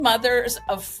Mothers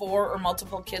of 4 or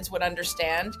multiple kids would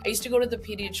understand. I used to go to the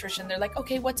pediatrician. They're like,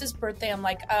 okay, what's his birthday? I'm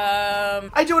like,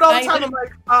 I do it all the time. I'm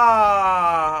like,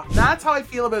 that's how I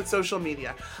feel about social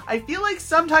media. I feel like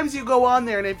sometimes you go on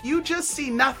there and if you just see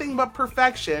nothing but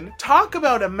perfection, talk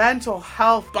about a mental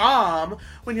health bomb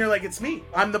when you're like, it's me.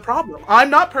 I'm the problem. I'm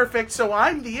not perfect, so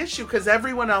I'm the issue because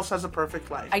everyone else has a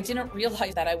perfect life. I didn't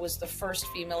realize that I was the first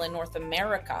female in North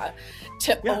America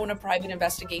to own a private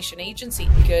investigation agency.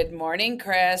 Good morning,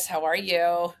 Chris. How are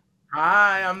you?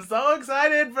 Hi, I'm so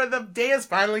excited for the day has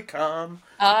finally come.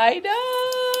 I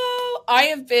know. I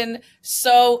have been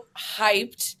so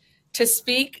hyped to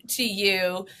speak to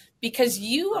you because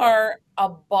you are a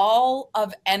ball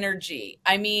of energy.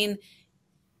 I mean,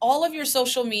 all of your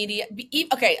social media.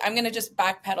 Okay, I'm going to just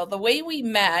backpedal. The way we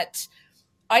met,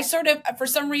 I sort of, for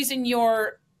some reason,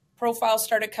 your profile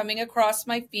started coming across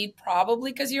my feed,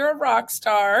 probably because you're a rock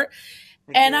star.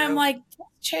 And I'm like,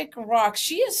 chick rocks.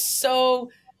 She is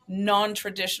so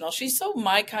non-traditional. She's so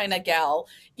my kind of gal,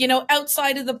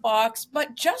 outside of the box,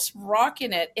 but just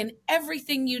rocking it in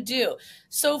everything you do.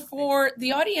 So for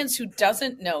the audience who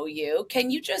doesn't know you,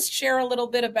 can you just share a little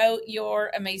bit about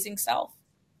your amazing self?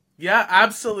 Yeah,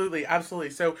 absolutely.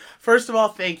 Absolutely. So, first of all,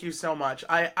 thank you so much.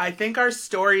 I think our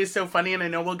story is so funny, and I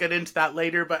know we'll get into that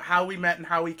later, but how we met and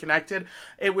how we connected,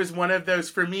 it was one of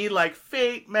those, for me, like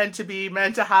fate, meant to be,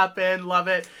 meant to happen. Love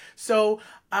it. So,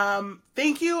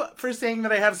 thank you for saying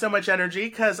that I have so much energy,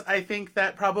 because I think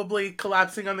that probably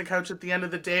collapsing on the couch at the end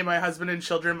of the day, my husband and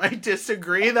children might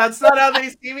disagree. That's not how they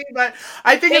see me, but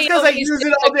I think it's because I use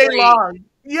it all day long.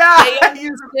 Yeah, They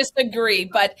disagree,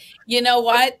 but you know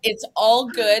what? It's all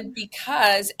good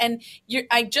because, and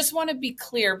I just want to be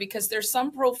clear because there's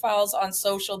some profiles on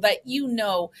social that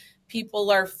people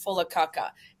are full of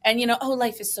caca, and oh,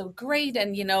 life is so great,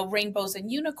 and rainbows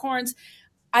and unicorns.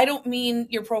 I don't mean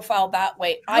your profile that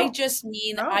way. No, I just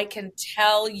mean no. I can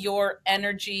tell your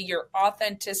energy, your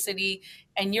authenticity,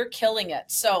 and you're killing it.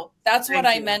 So that's what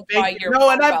I meant by your No,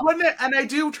 and profile. I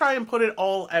do try and put it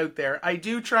all out there. I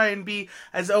do try and be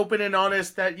as open and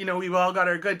honest that we've all got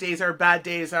our good days, our bad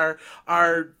days, our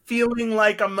feeling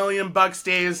like $1,000,000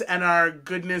 days, and our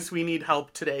goodness we need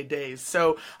help today days.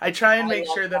 So I try and make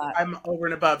sure that I'm over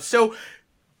and above. So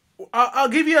I'll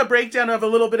give you a breakdown of a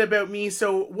little bit about me.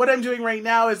 So what I'm doing right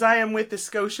now is I am with the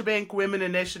Scotiabank Women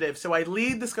Initiative. So I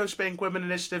lead the Scotiabank Women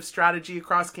Initiative strategy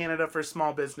across Canada for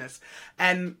small business.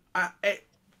 And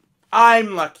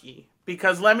I'm lucky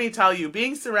because let me tell you,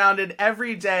 being surrounded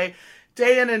every day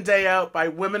in and day out by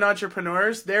women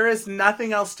entrepreneurs, there is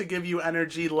nothing else to give you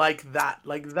energy like that.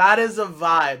 Like that is a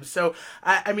vibe. So,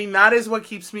 I mean, that is what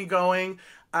keeps me going.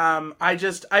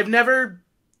 I've never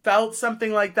felt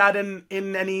something like that in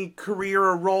any career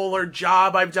or role or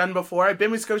job I've done before. I've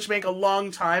been with Scotiabank a long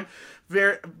time.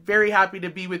 Very, very happy to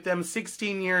be with them.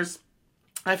 16 years.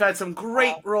 I've had some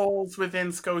great roles within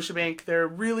Scotiabank. They're a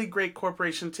really great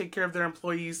corporation, take care of their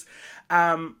employees.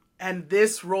 And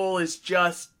this role is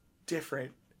just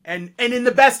different. And in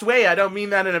the best way. I don't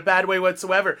mean that in a bad way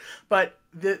whatsoever. But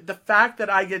the fact that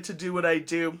I get to do what I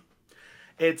do,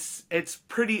 it's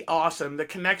pretty awesome. The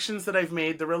connections that I've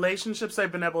made, the relationships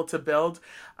I've been able to build,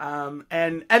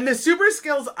 and the super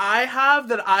skills I have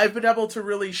that I've been able to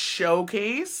really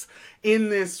showcase in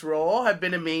this role have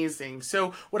been amazing.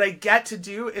 So what I get to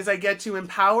do is I get to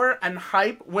empower and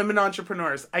hype women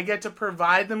entrepreneurs. I get to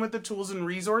provide them with the tools and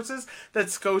resources that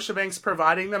Scotiabank's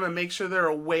providing them and make sure they're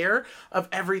aware of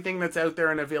everything that's out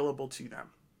there and available to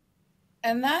them.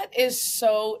 And that is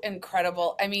so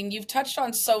incredible. I mean, you've touched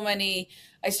on so many.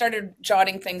 I started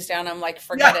jotting things down. I'm like,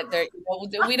 forget it.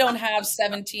 We don't have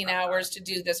 17 hours to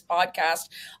do this podcast,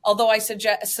 although I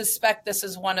suspect this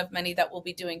is one of many that we'll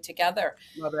be doing together.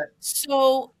 Love it.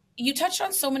 So you touched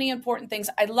on so many important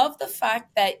things. I love the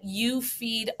fact that you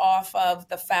feed off of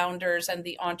the founders and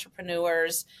the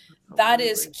entrepreneurs. That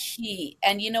is key.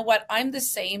 And you know what? I'm the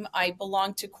same. I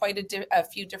belong to quite a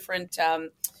few different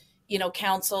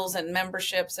councils and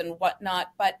memberships and whatnot.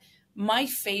 But my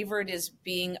favorite is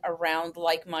being around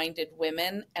like-minded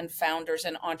women and founders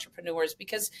and entrepreneurs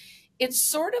because it's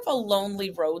sort of a lonely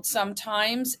road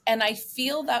sometimes. And I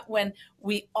feel that when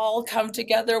we all come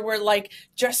together, we're like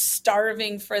just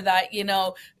starving for that,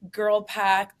 girl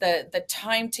pack, the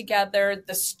time together,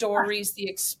 the stories, the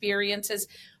experiences.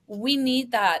 We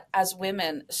need that as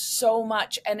women so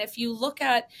much. And if you look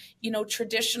at,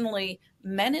 traditionally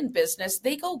men in business,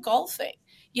 they go golfing,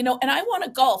 and I want to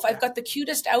golf. I've got the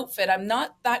cutest outfit. I'm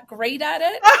not that great at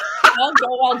it.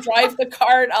 I'll drive the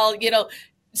cart. I'll,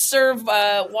 serve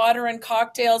water and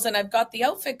cocktails, and I've got the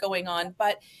outfit going on.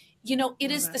 But,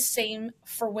 it is the same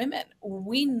for women.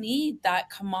 We need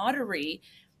that camaraderie.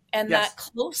 and that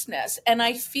Yes. closeness. And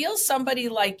I feel somebody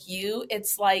like you,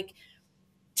 it's like,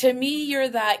 to me, you're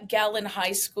that gal in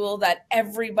high school that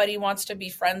everybody wants to be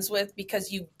friends with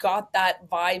because you got that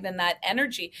vibe and that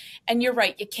energy. And you're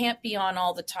right, you can't be on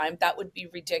all the time. That would be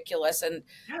ridiculous.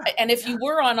 Yeah. And if Yeah. you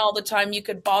were on all the time, you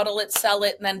could bottle it, sell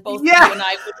it, and then both you Yeah. and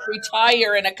I would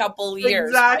retire in a couple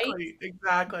years, right? Exactly.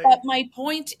 Exactly. But my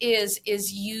point is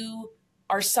you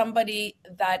are somebody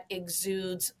that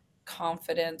exudes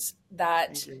confidence, Thank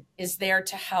that you. is there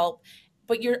to help,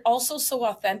 but you're also so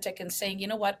authentic and saying, you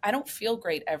know what, I don't feel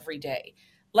great every day.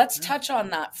 Let's Yeah. touch on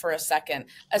that for a second,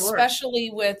 Sure. especially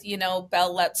with,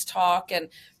 Bell Let's Talk and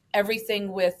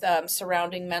everything with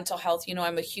surrounding mental health.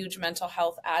 I'm a huge mental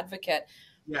health advocate.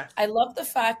 Yes. I love the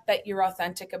fact that you're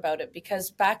authentic about it because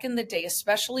back in the day,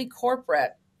 especially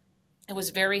corporate, it was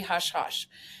very hush hush.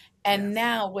 And Yes.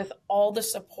 now, with all the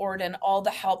support and all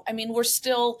the help, I mean, we're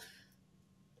still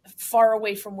far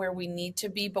away from where we need to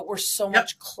be, but we're so Yep.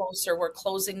 much closer. We're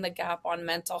closing the gap on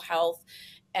mental health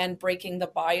and breaking the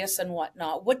bias and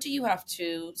whatnot. What do you have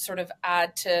to sort of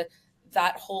add to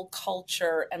that whole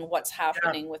culture and what's Yeah.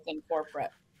 happening within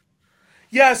corporate?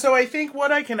 Yeah, so I think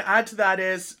what I can add to that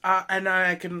is, and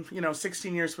I can,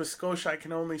 16 years with Scotia, I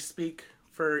can only speak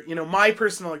for, my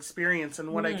personal experience.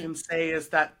 And what I Mm, can say is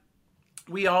that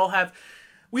we all have,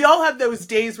 we all have those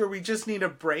days where we just need a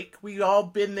break. We all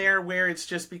been there where it's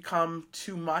just become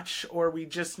too much, or we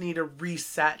just need a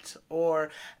reset.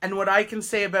 And what I can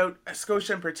say about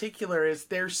Scotia in particular is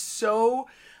they're so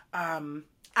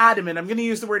adamant. I'm going to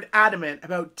use the word adamant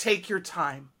about take your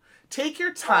time. Take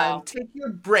your time, wow. take your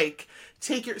break,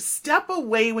 take your step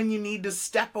away when you need to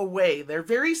step away. They're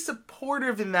very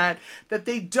supportive in that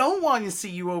they don't want to see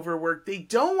you overwork. They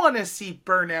don't want to see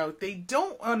burnout. They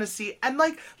don't want to see, and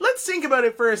like, let's think about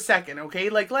it for a second, okay?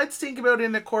 Like, let's think about it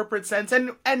in a corporate sense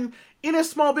and in a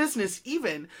small business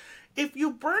even. If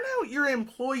you burn out your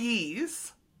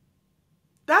employees,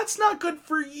 that's not good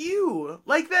for you.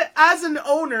 Like that, as an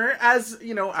owner, as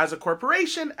as a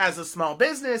corporation, as a small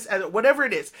business, as whatever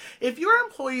it is, if your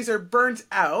employees are burnt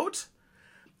out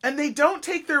and they don't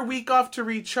take their week off to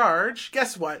recharge,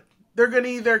 guess what? They're going to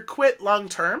either quit long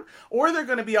term or they're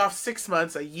going to be off 6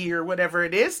 months, a year, whatever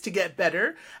it is, to get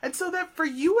better. And so that for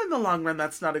you in the long run,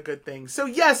 that's not a good thing. So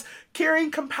yes,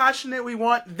 caring, compassionate, we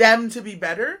want them to be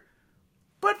better.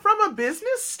 But from a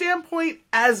business standpoint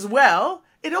as well,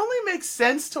 it only makes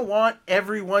sense to want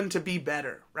everyone to be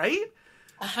better, right?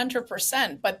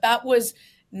 100%. But that was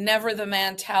never the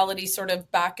mentality sort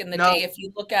of back in the day. No, If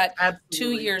you look at 2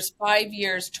 absolutely. years, 5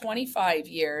 years, 25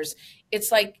 years,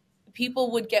 it's like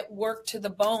people would get worked to the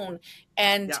bone.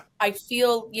 And Yeah. I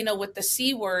feel, with the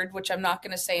C word, which I'm not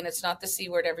going to say, and it's not the C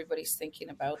word everybody's thinking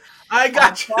about, I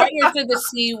got you. prior to the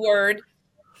C word,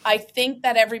 I think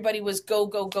that everybody was go,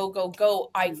 go, go, go,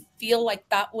 go. I feel like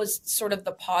that was sort of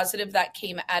the positive that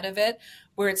came out of it,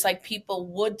 where it's like people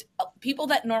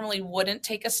that normally wouldn't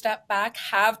take a step back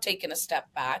have taken a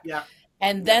step back. Yeah.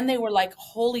 And Yeah. then they were like,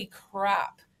 holy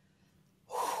crap,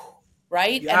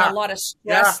 right? And a Yeah. lot of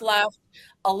Yeah. stress left,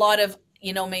 a lot of,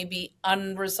 maybe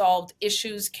unresolved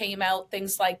issues came out,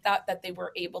 things like that, that they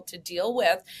were able to deal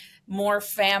with, more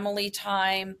family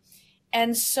time.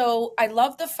 And so I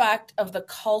love the fact of the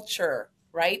culture,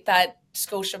 right, that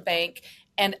Scotiabank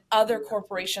and other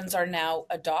corporations are now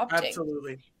adopting.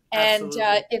 Absolutely. And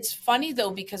Absolutely. it's funny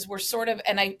though, because we're sort of,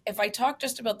 and if I talk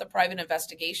just about the private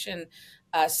investigation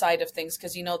side of things,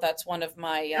 because that's one of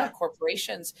my Yeah.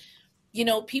 corporations,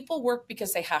 people work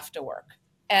because they have to work.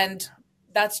 And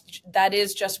that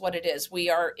is just what it is. We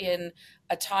are in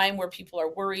a time where people are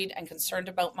worried and concerned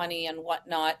about money and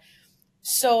whatnot.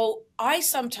 So I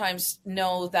sometimes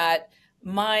know that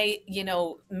my,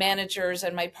 managers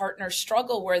and my partners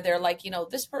struggle where they're like,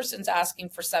 this person's asking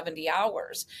for 70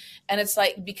 hours. And it's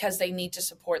like, because they need to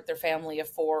support their family of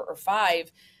 4 or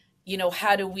 5,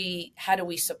 how do we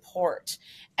support?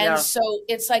 And Yeah. so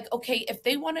it's like, okay, if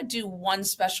they want to do one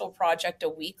special project a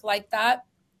week like that,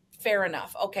 fair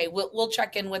enough. Okay, we'll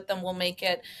check in with them. We'll make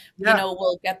it, Yeah.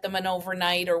 we'll get them an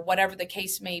overnight or whatever the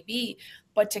case may be.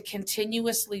 But to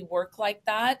continuously work like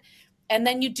that, and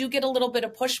then you do get a little bit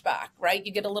of pushback, right?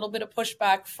 You get a little bit of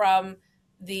pushback from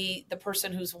the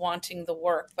person who's wanting the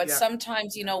work. But Yeah.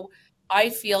 sometimes, I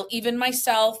feel even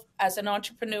myself as an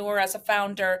entrepreneur, as a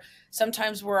founder,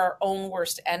 sometimes we're our own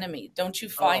worst enemy. Don't you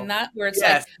Oh, find that? Where it's like,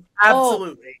 yes. oh,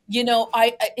 Absolutely.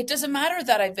 it doesn't matter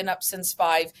that I've been up since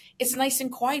 5. It's nice and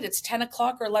quiet. It's 10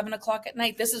 o'clock or 11 o'clock at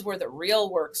night. This is where the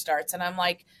real work starts. And I'm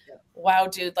like, wow,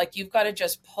 dude, like you've got to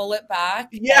just pull it back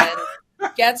Yeah.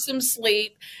 and get some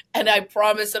sleep. And I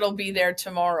promise it'll be there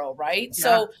tomorrow. Right. Yeah.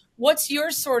 So what's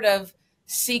your sort of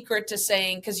secret to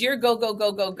saying, because you're go, go,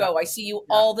 go, go, Yeah. go. I see you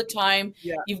Yeah. all the time.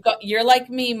 Yeah. You're like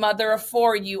me, mother of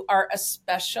four. You are a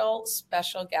special,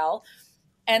 special gal.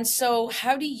 And so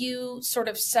how do you sort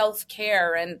of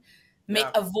self-care and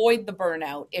Yeah. avoid the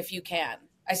burnout if you can?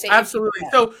 I say if you Absolutely.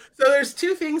 can. So there's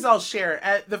two things I'll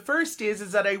share. The first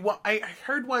is that I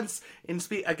heard once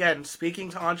speaking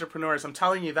to entrepreneurs. I'm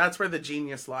telling you, that's where the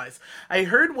genius lies. I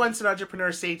heard once an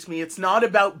entrepreneur say to me, "It's not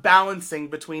about balancing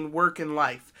between work and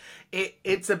life.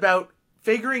 It's about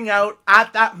figuring out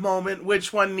at that moment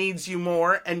which one needs you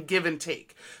more and give and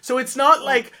take. So it's not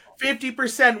like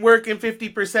 50% work and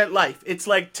 50% life. It's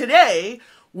like today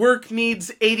work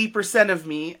needs 80% of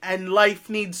me and life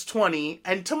needs 20,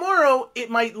 and tomorrow it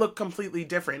might look completely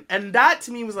different." And that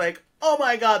to me was like, "Oh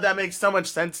my god, that makes so much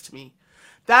sense to me."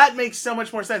 That makes so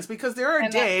much more sense because there are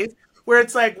And that, days where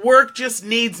it's like work just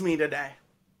needs me today.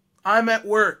 I'm at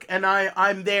work and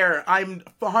I'm there. I'm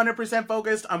 100%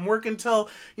 focused. I'm working till,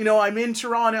 I'm in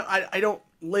Toronto. I don't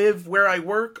live where I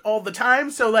work all the time.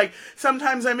 So like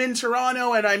sometimes I'm in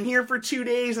Toronto and I'm here for 2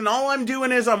 days and all I'm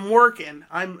doing is I'm working.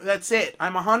 That's it.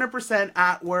 I'm 100%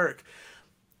 at work.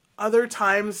 Other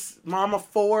times, mama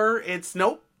four, it's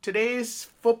nope. Today's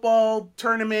football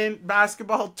tournament,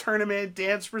 basketball tournament,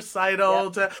 dance yeah.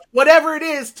 recital, whatever it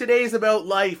is, today's about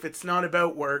life. It's not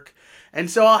about work. And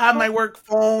so I'll have my work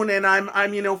phone and I'm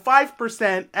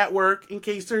 5% at work in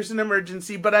case there's an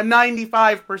emergency, but I'm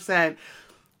 95%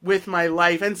 with my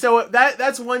life. And so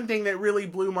that's one thing that really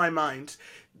blew my mind.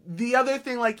 The other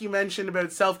thing, like you mentioned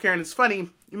about self-care, and it's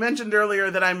funny, you mentioned earlier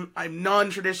that I'm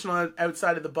non-traditional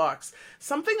outside of the box.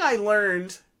 Something I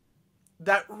learned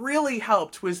that really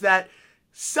helped was that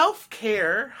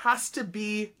self-care has to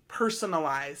be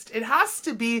personalized. It has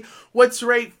to be what's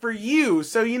right for you.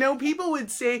 So, people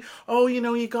would say, "Oh,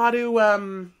 you got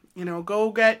to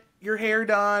go get your hair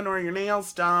done or your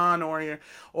nails done or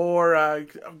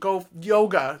go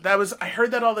yoga." I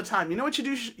heard that all the time. You know what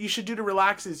you should do to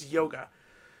relax is yoga.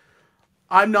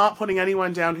 I'm not putting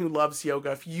anyone down who loves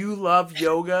yoga. If you love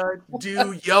yoga,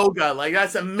 do yoga. Like,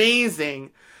 that's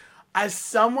amazing. As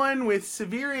someone with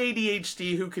severe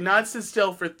ADHD who cannot sit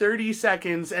still for 30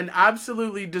 seconds and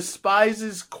absolutely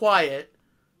despises quiet,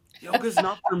 yoga's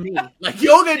not for me. Like,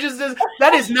 yoga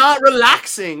that is not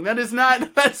relaxing. You're that's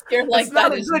like,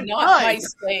 not that a is good not time. my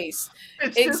space.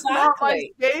 It's just not my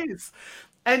Exactly. space.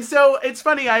 And so it's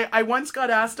funny, I once got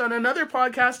asked on another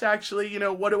podcast, actually,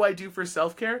 what do I do for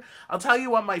self care? I'll tell you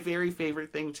what my very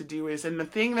favorite thing to do is, and the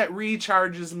thing that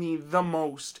recharges me the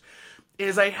most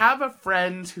is I have a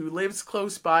friend who lives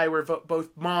close by. We're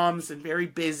both moms and very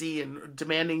busy and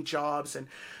demanding jobs,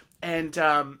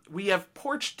 and we have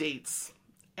porch dates,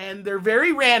 and they're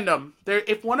very random.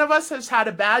 If one of us has had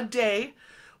a bad day,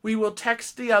 we will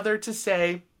text the other to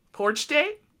say porch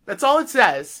date. That's all it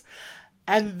says,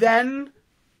 and then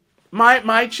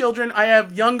my children, I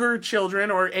have younger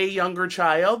children or a younger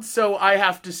child, so I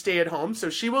have to stay at home. So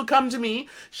she will come to me.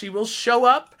 She will show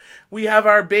up. We have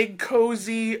our big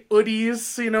cozy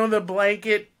hoodies, the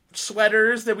blanket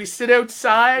sweaters that we sit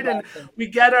outside and Love them. we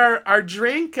get our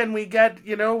drink and we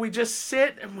just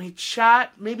sit and we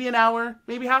chat maybe an hour,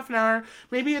 maybe half an hour,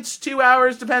 maybe it's 2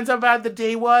 hours, depends how bad the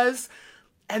day was.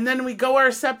 And then we go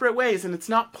our separate ways and it's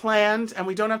not planned and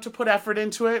we don't have to put effort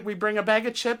into it. We bring a bag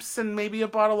of chips and maybe a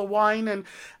bottle of wine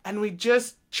and we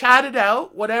just chat it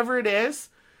out, whatever it is.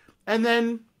 And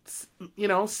then,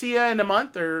 see ya in a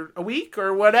month or a week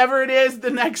or whatever it is the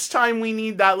next time we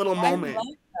need that little I moment. love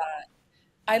that.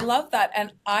 I love that.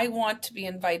 And I want to be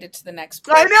invited to the next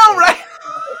I porch know,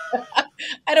 date. right?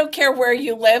 I don't care where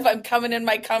you live. I'm coming in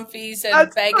my comfies and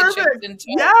That's bag of chips perfect. and toast.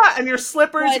 Yeah, and your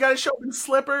slippers, you But got to show up in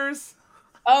slippers.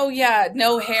 oh yeah,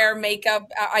 no hair,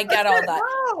 makeup. I That's get all it. that.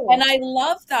 And Wow. I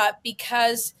love that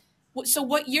because so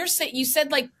what you're saying, you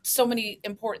said like so many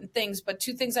important things, but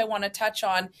two things I want to touch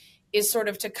on is sort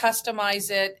of to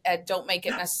customize it and don't make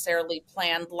it Yeah. necessarily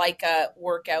planned like a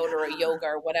workout or a yoga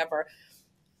or whatever.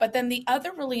 But then the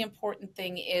other really important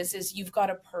thing is you've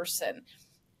got a person.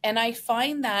 And I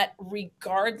find that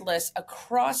regardless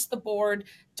across the board,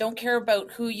 don't care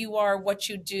about who you are, what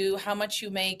you do, how much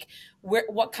you make,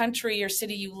 what country or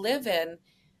city you live in.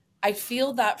 I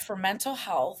feel that for mental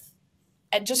health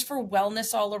and just for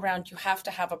wellness all around, you have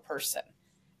to have a person.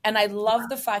 And I love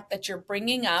the fact that you're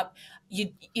bringing up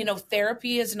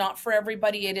therapy is not for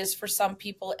everybody. It is for some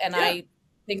people. And Yeah. I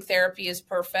think therapy is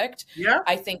perfect. Yeah.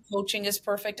 I think coaching is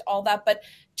perfect, all that. But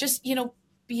just,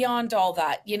 beyond all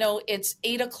that, it's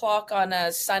 8 o'clock on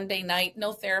a Sunday night.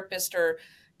 No therapist or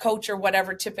coach or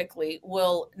whatever typically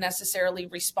will necessarily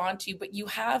respond to you, but you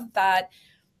have that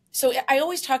So I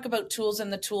always talk about tools in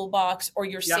the toolbox or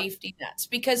your Yeah. safety nets,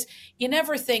 because you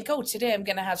never think, oh, today I'm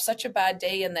going to have such a bad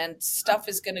day and then stuff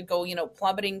is going to go,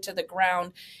 plummeting to the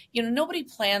ground. Nobody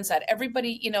plans that.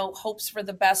 Everybody, hopes for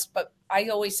the best, but I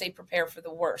always say prepare for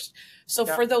the worst. So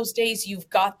Yeah. for those days, you've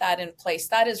got that in place.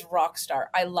 That is rock star.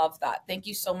 I love that. Thank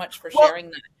you so much for Well,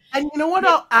 sharing that. and you know what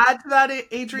Yeah. I'll add to that,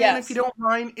 Adrienne, if you Yes. don't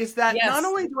mind, is that not Yes.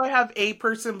 only do I have a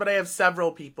person, but I have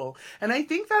several people. And I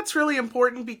think that's really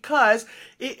important because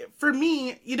for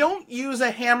me, you don't use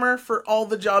a hammer for all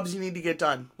the jobs you need to get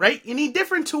done, right? You need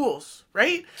different tools,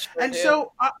 right? Sure And do.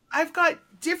 so I've got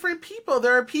different people.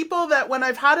 There are people that when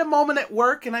I've had a moment at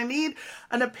work and I need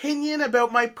an opinion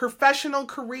about my professional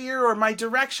career or my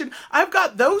direction, I've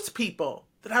got those people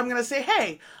that I'm going to say,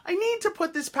 hey, I need to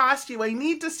put this past you. I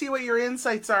need to see what your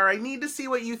insights are. I need to see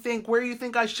what you think, where you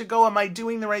think I should go. Am I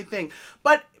doing the right thing?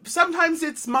 But sometimes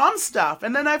it's mom stuff.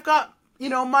 And then I've got,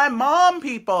 my mom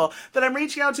people that I'm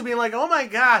reaching out to being like, oh my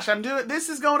gosh, this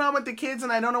is going on with the kids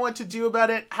and I don't know what to do about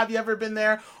it. Have you ever been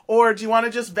there? Or do you want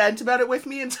to just vent about it with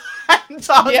me and, and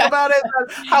talk Yeah. about it?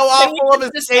 How Can we awful of a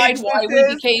just decide stage why this we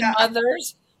is? became Yeah.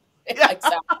 mothers? Yeah.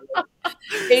 Exactly.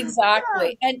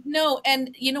 Exactly. And no,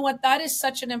 and you know what? That is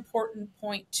such an important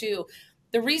point too.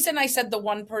 The reason I said the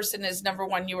one person is, number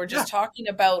one, you were Yeah. just talking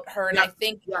about her. And Yeah. I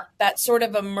think Yeah. that sort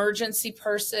of emergency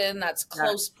person that's Yeah.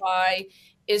 close by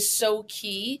is so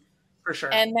key. For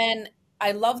sure. And then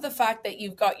I love the fact that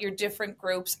you've got your different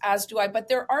groups, as do I. But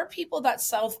there are people that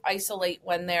self isolate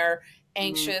when they're Mm,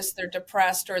 anxious, they're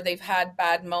depressed, or they've had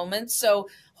bad moments. So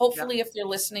yeah. hopefully, if they're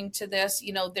listening to this,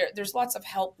 there's lots of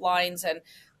helplines, and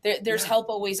there's Yeah. help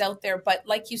always out there. But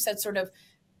like you said, sort of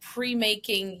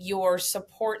pre-making your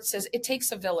support says it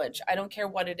takes a village. I don't care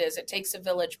what it is, it takes a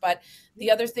village. But the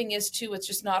other thing is too, it's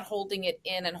just not holding it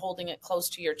in and holding it close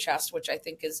to your chest, which I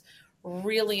think is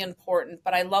really important.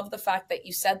 But I love the fact that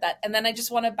you said that. And then I just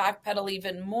want to backpedal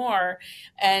even more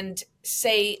and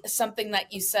say something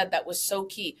that you said that was so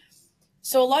key.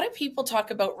 So a lot of people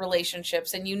talk about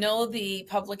relationships, and the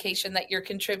publication that you're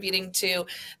contributing to,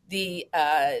 the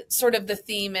sort of the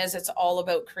theme is it's all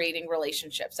about creating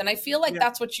relationships. And I feel like Yeah.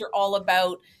 that's what you're all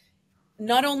about,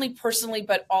 not only personally,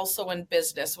 but also in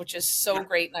business, which is so Yeah.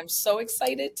 great. And I'm so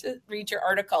excited to read your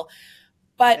article.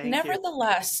 But Thank you.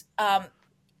 nevertheless,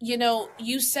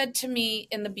 you said to me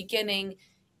in the beginning,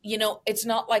 it's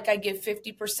not like I give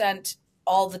 50%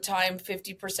 all the time,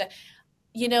 50%,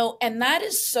 and that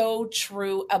is so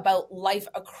true about life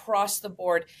across the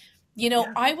board. Yeah.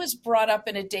 I was brought up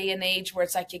in a day and age where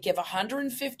it's like you give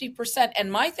 150%. And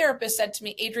my therapist said to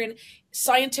me, Adrienne,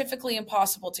 scientifically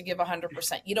impossible to give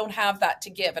 100%. You don't have that to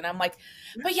give. And I'm like,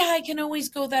 but yeah, I can always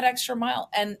go that extra mile.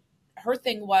 And her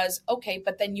thing was, okay,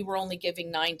 but then you were only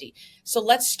giving 90. So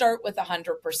let's start with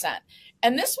 100%.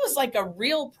 And this was like a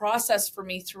real process for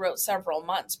me throughout several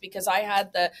months, because I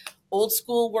had the old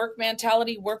school work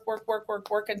mentality, work, work, work,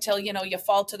 work, work until, you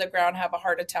fall to the ground, have a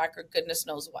heart attack, or goodness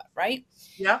knows what, right?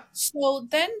 Yeah. So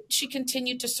then she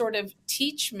continued to sort of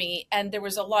teach me, and there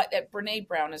was a lot that Brene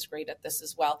Brown is great at this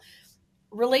as well.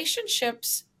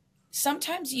 Relationships,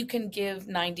 sometimes you can give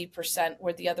 90%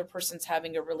 where the other person's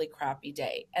having a really crappy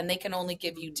day and they can only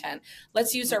give you 10.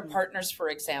 Let's use our Mhm. partners, for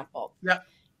example. Yeah.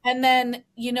 And then,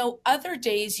 other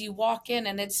days you walk in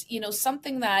and it's,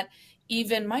 something that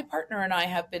even my partner and I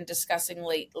have been discussing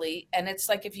lately. And it's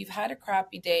like, if you've had a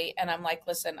crappy day and I'm like,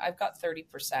 listen, I've got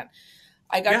 30%.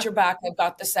 I got Yeah. your back. I've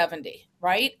got the 70,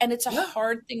 right? And it's a Yeah.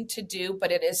 hard thing to do,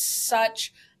 but it is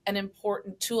such an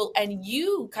important tool. And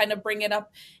you kind of bring it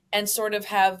up and sort of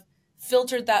have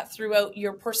filtered that throughout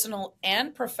your personal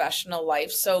and professional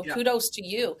life. So Yeah. kudos to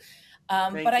you.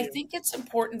 But Thank I you. think it's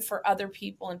important for other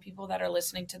people and people that are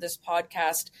listening to this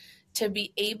podcast to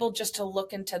be able just to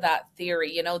look into that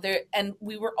theory, there. And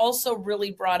we were also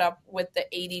really brought up with the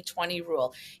 80-20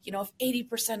 rule. If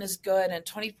 80% is good and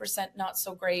 20% not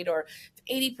so great, or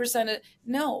 80%,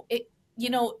 no,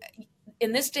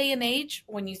 in this day and age,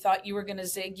 when you thought you were going to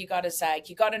zig, you got to zag.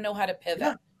 You got to know how to pivot.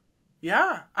 Yeah.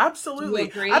 Yeah, Do you absolutely.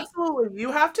 agree? Absolutely.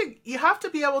 You have to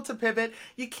be able to pivot.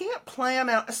 You can't plan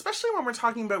out, especially when we're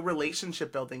talking about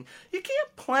relationship building. You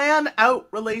can't plan out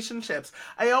relationships.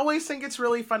 I always think it's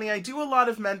really funny. I do a lot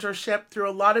of mentorship through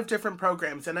a lot of different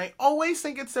programs, and I always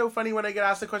think it's so funny when I get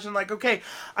asked a question like, "Okay,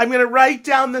 I'm going to write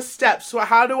down the steps. So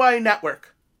how do I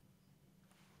network?"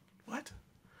 What?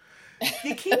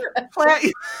 You can't plan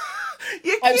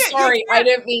you I'm can't you sorry. I can't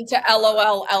didn't mean to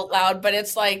LOL out loud, but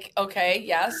it's like, okay,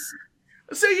 yes.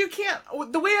 So you can't.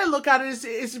 The way I look at it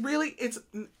is really it's.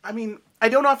 I mean, I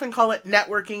don't often call it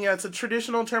networking. It's a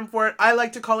traditional term for it. I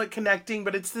like to call it connecting,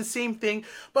 but it's the same thing.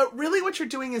 But really, what you're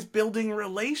doing is building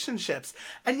relationships,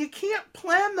 and you can't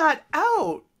plan that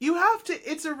out. You have to.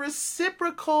 It's a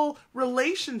reciprocal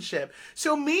relationship.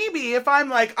 So maybe if I'm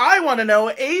like, I want to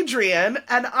know Adrian,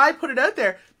 and I put it out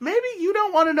there, maybe you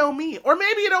don't want to know me, or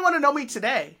maybe you don't want to know me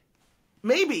today.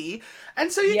 Maybe.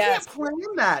 And so you can't Yes.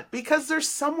 plan that because there's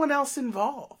someone else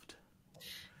involved.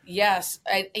 Yes.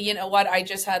 You know what? I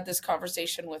just had this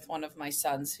conversation with one of my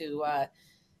sons who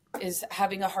is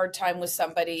having a hard time with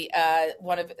somebody.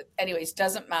 Anyways,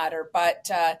 doesn't matter.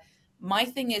 But my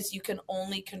thing is, you can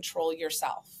only control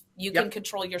yourself. You can Yep.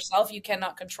 control yourself. You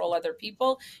cannot control other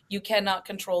people. You cannot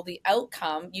control the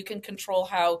outcome. You can control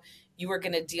how you are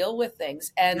going to deal with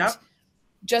things. And Yep.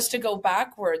 just to go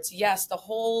backwards, yes, the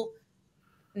whole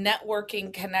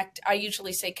networking connect, I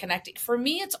usually say connecting. For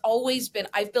me, it's always been,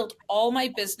 I've built all my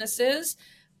businesses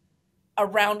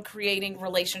around creating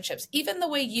relationships. Even the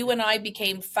way you and I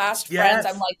became fast friends,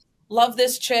 I'm Yes. like, love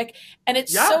this chick. And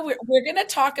it's Yeah. so weird. We're going to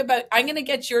talk about, I'm going to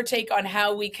get your take on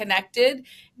how we connected.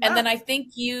 And Yeah. then I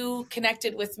think you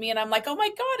connected with me, and I'm like, oh my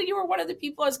God, you were one of the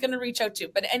people I was going to reach out to.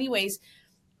 But, anyways,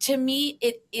 to me,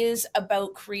 it is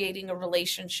about creating a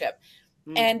relationship.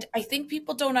 Mm. And I think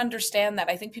people don't understand that.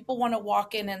 I think people want to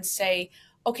walk in and say,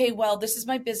 okay, well, this is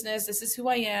my business. This is who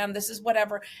I am. This is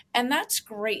whatever. And that's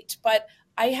great. But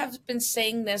I have been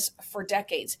saying this for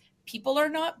decades. People are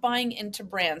not buying into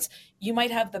brands. You might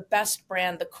have the best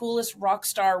brand, the coolest rock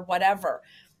star, whatever.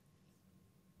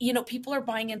 You know, people are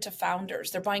buying into founders.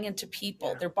 They're buying into people.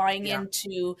 Yeah. They're buying Yeah.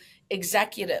 into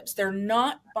executives. They're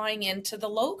not buying into the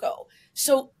logo.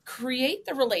 So create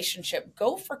the relationship,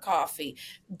 go for coffee,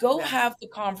 go Yes. have the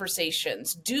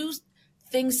conversations, do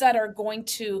things that are going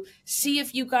to see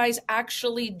if you guys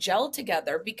actually gel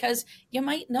together, because you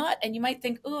might not. And you might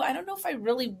think, oh, I don't know if I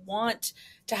really want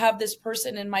to have this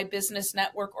person in my business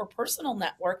network or personal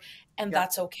network. And Yeah.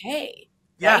 that's okay,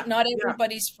 Yeah. right? Not Yeah.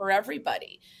 everybody's for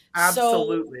everybody. So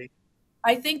Absolutely.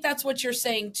 I think that's what you're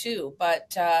saying too,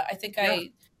 but I think Yeah.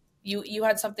 you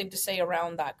had something to say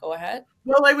around that. Go ahead.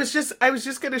 Well, I was just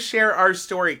going to share our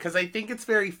story because I think it's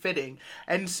very fitting.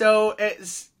 And so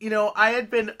it's,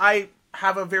 I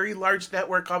have a very large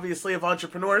network, obviously, of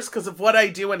entrepreneurs because of what I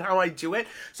do and how I do it.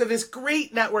 So this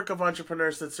great network of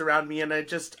entrepreneurs that surround me, and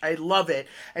I love it.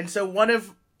 And so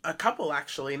a couple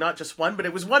actually, not just one, but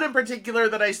it was one in particular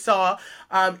that I saw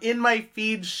in my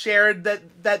feed shared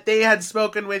that they had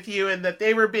spoken with you and that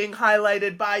they were being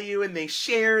highlighted by you, and they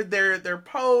shared their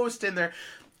post and their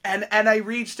and I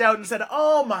reached out and said,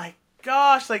 "Oh my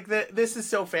gosh, like this is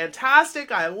so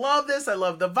fantastic. I love this. I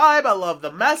love the vibe. I love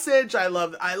the message. I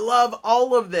love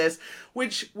all of this,"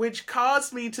 which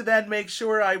caused me to then make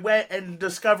sure I went and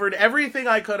discovered everything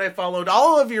I could. I followed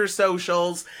all of your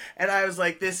socials, and I was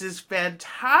like, "This is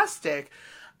fantastic."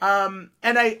 And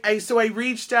I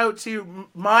reached out to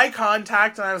my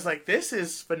contact, and I was like, this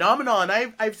is phenomenal. And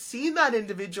I've seen that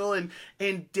individual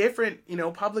in different,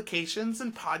 publications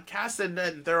and podcasts,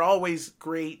 and they're always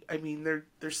great. I mean,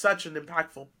 they're such an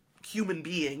impactful human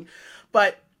being,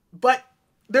 but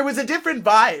there was a different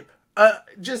vibe.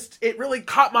 Just it really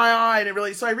caught my eye,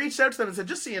 and so I reached out to them and said,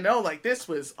 just so you know, like this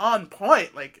was on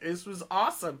point, like this was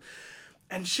awesome.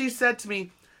 And she said to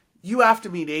me, "You have to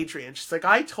meet Adrian." She's like,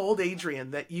 "I told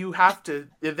Adrian that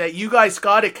that you guys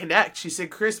got to connect." She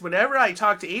said, "Chris, whenever I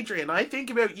talk to Adrian, I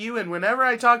think about you. And whenever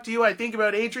I talk to you, I think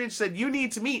about Adrian." She said, "You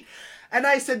need to meet." And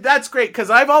I said, "That's great, because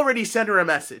I've already sent her a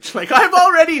message. Like, I've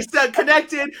already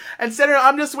connected and sent her,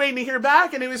 I'm just waiting to hear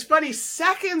back." And it was funny,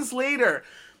 seconds later,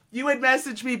 you had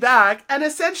messaged me back and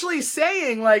essentially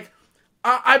saying, like,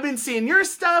 I've been seeing your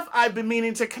stuff. I've been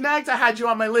meaning to connect. I had you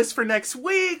on my list for next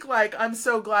week. Like, I'm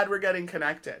so glad we're getting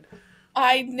connected.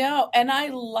 I know. And I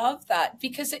love that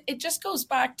because it just goes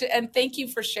back to, and thank you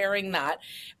for sharing that.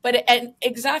 And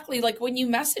exactly like when you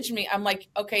messaged me, I'm like,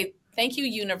 okay, thank you,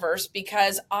 universe,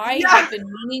 because I Yeah. have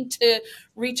been meaning to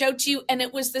reach out to you. And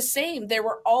it was the same. There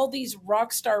were all these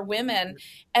rock star women,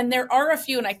 and there are a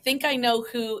few, and I think I know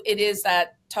who it is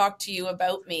that talked to you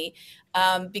about me.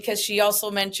 Because she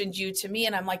also mentioned you to me,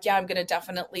 and I'm like, yeah, I'm going to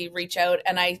definitely reach out.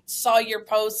 And I saw your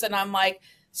posts, and I'm like,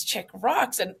 this chick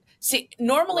rocks. And see,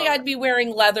 normally Love I'd be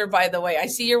wearing leather, by the way. I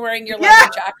see you're wearing your it. Yeah.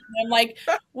 leather jacket. And I'm like,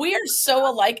 we are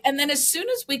so alike. And then as soon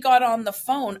as we got on the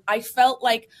phone, I felt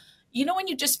like, when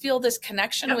you just feel this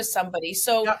connection Yep. with somebody.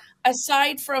 So Yep.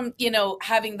 aside from,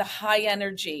 having the high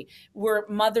energy, we're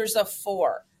mothers of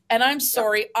four. And I'm Yep.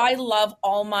 sorry, I love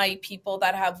all my people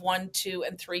that have 1, 2,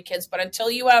 and 3 kids, but until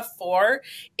you have 4,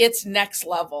 it's next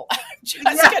level. I'm just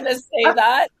Yeah. going to say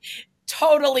that.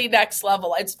 totally next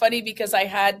level. It's funny because I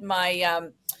had my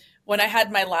when I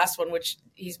had my last one, which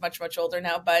he's much older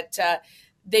now, but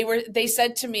they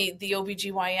said to me, the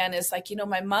OBGYN is like,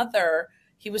 my mother,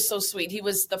 he was so sweet. He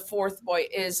was the fourth boy,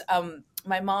 is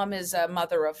my mom is a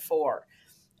mother of four.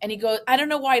 And he goes, I don't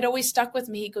know why it always stuck with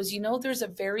me. He goes, there's a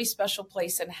very special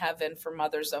place in heaven for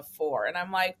mothers of four. And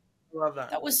I'm like, Love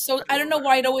that. that was so, I don't know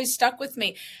why it always stuck with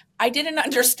me. I didn't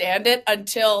understand it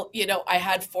until, I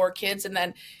had four kids. And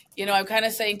then, I'm kind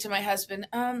of saying to my husband,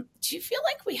 do you feel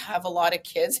like we have a lot of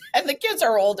kids? And the kids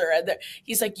are older. And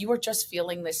he's like, you are just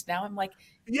feeling this now. I'm like,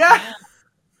 yeah.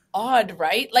 Odd,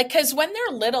 right? Like, because when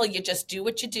they're little, you just do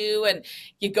what you do and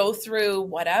you go through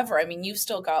whatever. I mean, you've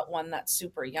still got one that's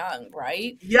super young,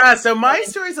 right? Yeah, so my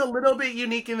story is a little bit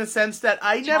unique in the sense that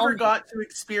I never me. got to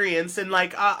experience, and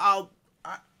like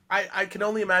I can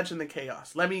only imagine the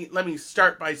chaos. Let me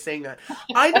start by saying that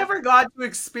I never got to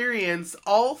experience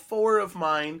all four of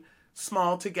mine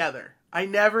small together. I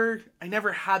never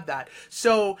had that.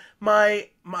 So my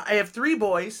I have three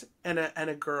boys and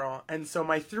a girl, and so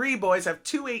my three boys, I have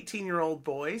two 18-year-old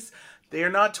boys. They are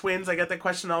not twins. I get that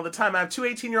question all the time. I have two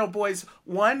 18-year-old boys.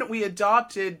 One we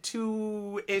adopted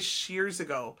 2-ish years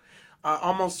ago.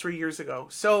 Almost 3 years ago.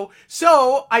 So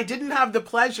I didn't have the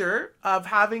pleasure of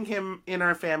having him in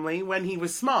our family when he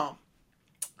was small.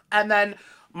 And then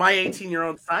my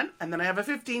 18-year-old son, and then I have a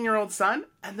 15-year-old son,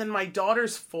 and then my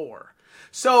daughter's 4.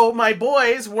 So my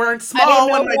boys weren't small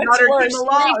when my daughter came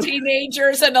along. 3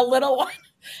 teenagers and a little one.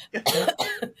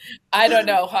 I don't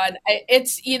know, hon.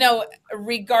 It's,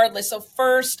 regardless. So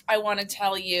first, I want to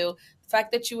tell you, the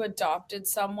fact that you adopted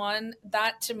someone,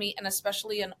 that to me, and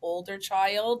especially an older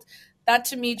child, that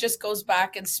to me just goes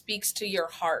back and speaks to your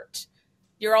heart.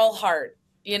 You're all heart.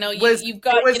 You've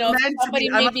got, somebody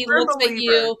maybe looks at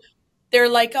you, they're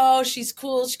like, oh, she's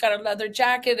cool, she got a leather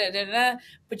jacket,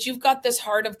 but you've got this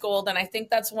heart of gold. And I think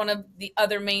that's one of the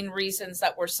other main reasons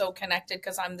that we're so connected,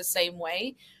 because I'm the same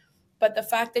way. But the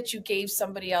fact that you gave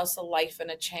somebody else a life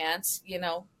and a chance,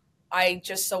 I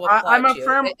just so applaud you.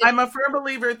 I'm a firm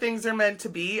believer things are meant to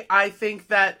be. I think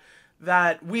that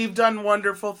we've done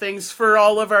wonderful things for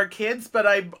all of our kids, but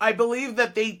I believe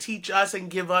that they teach us and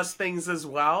give us things as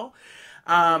well.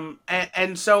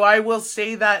 And so I will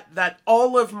say that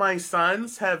all of my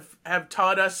sons have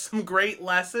taught us some great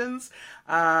lessons,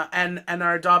 and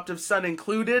our adoptive son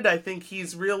included. I think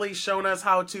he's really shown us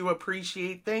how to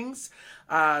appreciate things.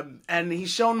 And he's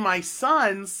shown my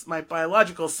sons, my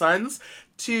biological sons,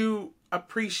 to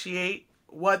appreciate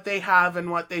what they have and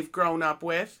what they've grown up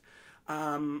with.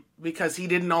 Because he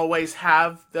didn't always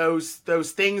have those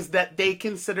things that they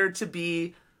consider to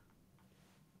be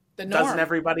the norm. Doesn't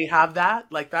everybody have that?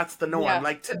 Like, that's the norm,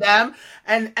 like to them.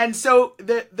 And so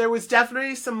there was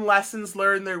definitely some lessons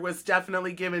learned. There was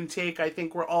definitely give and take. I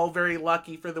think we're all very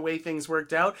lucky for the way things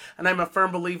worked out. And I'm a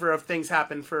firm believer of things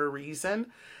happen for a reason.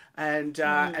 And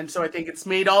so I think it's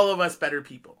made all of us better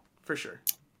people, for sure.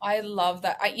 I love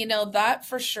that. That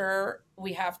for sure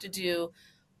we have to do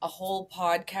a whole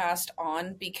podcast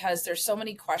on, because there's so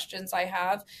many questions I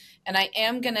have, and I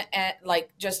am going to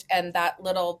just end that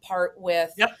little part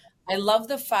with, yep. I love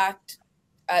the fact,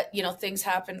 things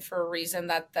happen for a reason.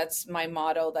 That's my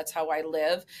motto. That's how I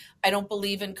live. I don't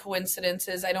believe in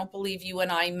coincidences. I don't believe you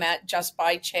and I met just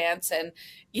by chance. And,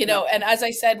 and as I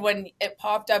said, when it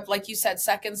popped up, like you said,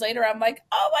 seconds later, I'm like,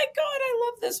 oh my God, I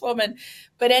love this woman.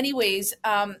 But anyways,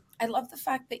 I love the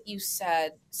fact that you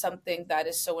said something that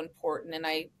is so important. And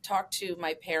I talk to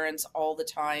my parents all the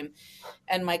time,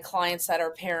 and my clients that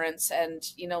are parents. And,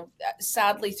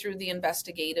 sadly, through the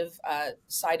investigative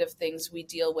side of things, we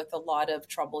deal with a lot of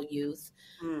troubled youth,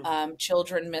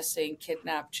 children missing,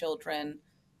 kidnapped children,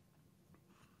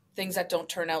 things that don't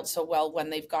turn out so well when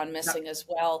they've gone missing as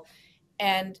well.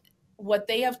 And what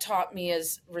they have taught me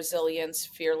is resilience,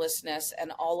 fearlessness,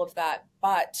 and all of that.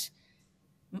 But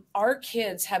our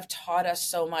kids have taught us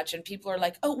so much, and people are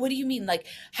like, oh, what do you mean? Like,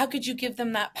 how could you give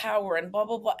them that power and blah,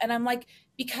 blah, blah. And I'm like,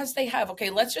 because they have. Okay,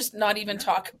 let's just not even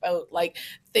talk about like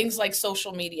things like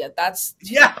social media. That's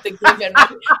the given.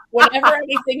 Whenever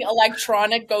anything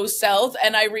electronic goes south.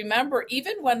 And I remember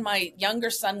even when my younger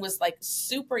son was like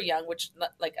super young, which,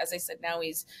 like, as I said, now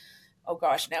he's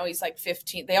like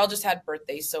 15. They all just had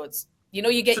birthdays. So it's,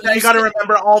 you get. So now you got to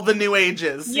remember all the new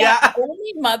ages. Yeah.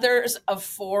 Only mothers of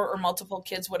 4 or multiple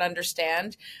kids would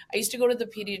understand. I used to go to the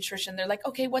pediatrician. They're like,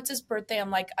 okay, what's his birthday?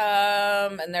 I'm like,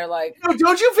 and they're like, no,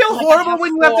 don't you feel horrible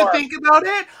when you have to think about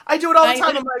it? I do it all the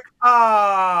time. I'm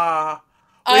like,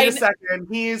 wait a second.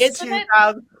 He's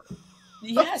 2000.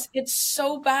 Yes, it's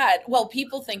so bad. Well,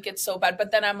 people think it's so bad,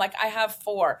 but then I'm like, I have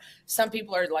 4. Some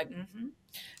people are like, and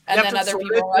then other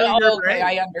people are like, oh, okay,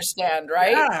 I understand,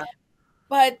 right? Yeah.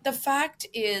 But the fact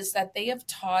is that they have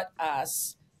taught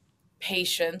us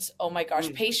patience. Oh my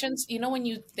gosh, Mm. patience. You know, when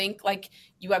you think like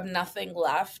you have nothing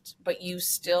left, but you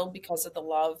still, because of the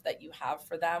love that you have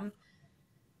for them,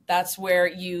 that's where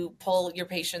you pull your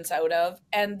patience out of.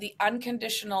 And the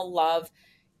unconditional love,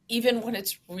 even when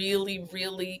it's really,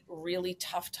 really, really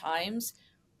tough times,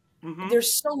 Hmm.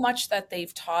 there's so much that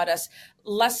they've taught us,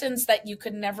 lessons that you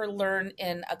could never learn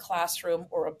in a classroom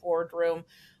or a boardroom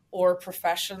or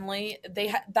professionally.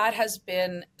 That has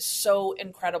been so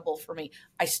incredible for me.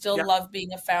 I still Yeah, love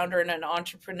being a founder and an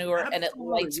entrepreneur, and it absolutely.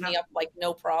 lights Yeah, me up like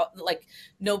no problem, like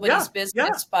yeah, nobody's yeah,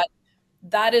 business. But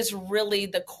that is really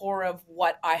the core of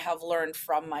what I have learned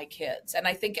from my kids, and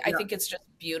I yeah. think it's just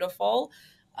beautiful,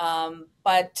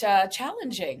 but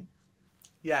challenging.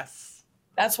 Yes.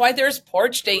 That's why there's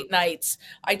porch date nights.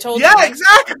 I told Yeah, you next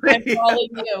time I'm exactly. calling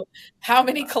you. How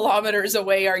many kilometers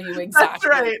away are you That's exactly?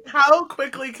 right. How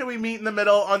quickly can we meet in the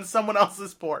middle on someone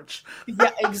else's porch?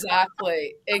 Yeah,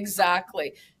 exactly.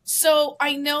 Exactly. So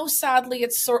I know sadly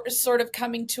it's sort of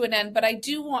coming to an end, but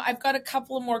I've got a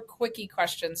couple of more quickie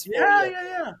questions for Yeah, you. yeah,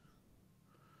 yeah.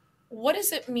 What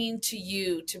does it mean to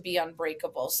you to be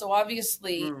unbreakable? So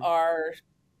obviously Mm. our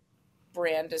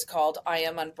brand is called I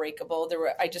Am Unbreakable.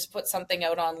 I just put something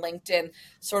out on LinkedIn,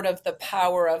 sort of the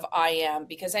power of I am,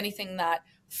 because anything that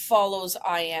follows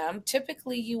I am,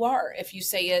 typically you are if you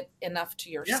say it enough to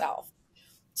Yeah, yourself.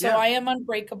 So yeah. I am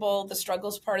unbreakable. The struggle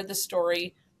is part of the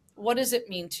story. What does it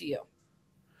mean to you?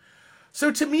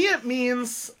 So to me, it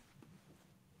means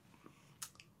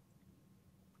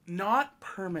not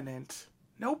permanent.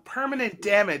 No permanent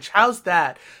damage. How's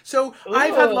that? So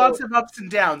I've had Ooh, lots of ups and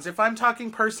downs. If I'm talking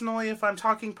personally, if I'm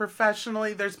talking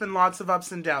professionally, there's been lots of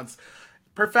ups and downs.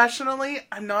 Professionally,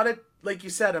 I'm not a like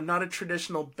you said, I'm not a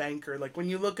traditional banker. Like when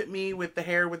you look at me with the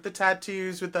hair, with the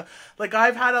tattoos, with the like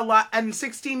I've had a lot and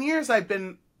 16 years I've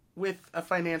been with a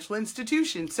financial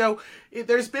institution. So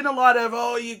there's been a lot of,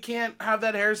 oh, you can't have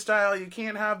that hairstyle, you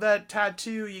can't have that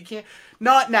tattoo, you can't.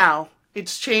 Not now.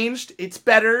 It's changed. It's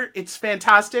better. It's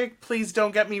fantastic. Please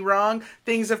don't get me wrong.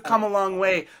 Things have come a long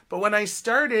way. But when I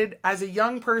started as a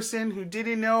young person who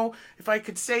didn't know if I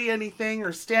could say anything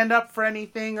or stand up for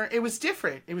anything, or it was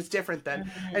different. It was different then.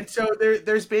 mhm. And so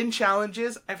there's been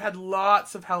challenges. I've had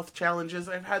lots of health challenges.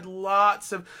 I've had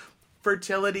lots of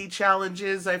fertility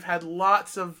challenges. I've had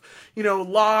lots of,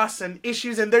 loss and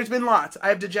issues, and there's been lots. I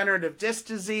have degenerative disc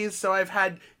disease, so I've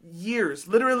had years,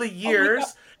 literally Oh my God.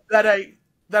 years that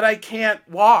I can't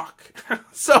walk.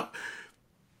 so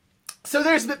so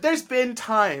there's been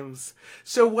times.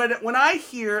 So when I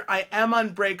hear I am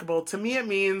unbreakable, to me it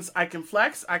means I can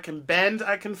flex, I can bend,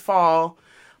 I can fall,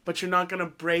 but you're not going to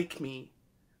break me.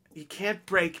 You can't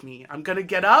break me. I'm gonna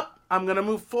get up. I'm gonna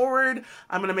move forward.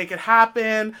 I'm gonna make it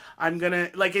happen. I'm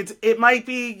gonna like it might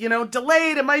be,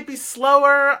 delayed, it might be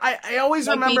slower. I always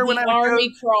Might be remember when the I was young.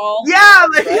 army crawl, Yeah,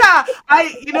 like, right? yeah.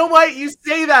 You know what? You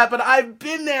say that, but I've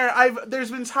been there. There's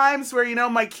been times where,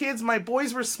 my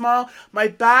boys were small. My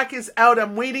back is out.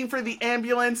 I'm waiting for the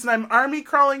ambulance and I'm army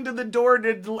crawling to the door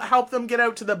to help them get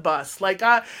out to the bus. Like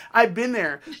I've been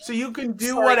there. So you can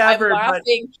do Sorry, I'm whatever, but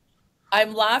laughing.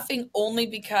 I'm laughing only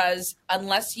because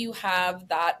unless you have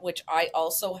that, which I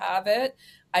also have it,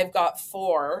 I've got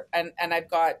four and I've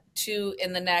got two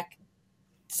in the neck,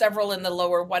 several in the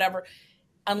lower, whatever.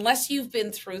 Unless you've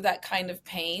been through that kind of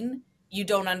pain, you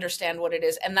don't understand what it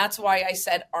is. And that's why I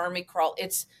said army crawl.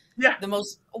 It's yeah,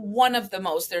 one of the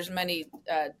most, there's many,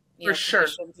 for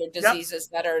sure. conditions or Yep. diseases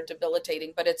that are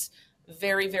debilitating, but it's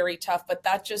very, very tough. But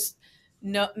that just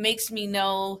makes me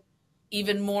know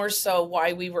even more so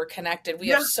why we were connected. We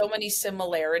have Yeah. so many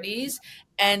similarities.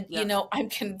 And, Yeah. I'm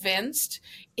convinced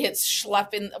it's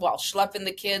schlepping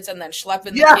the kids and then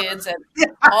schlepping the Yeah. kids and Yeah.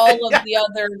 all of Yeah. the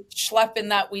other schlepping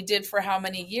that we did for how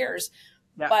many years.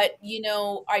 Yeah. But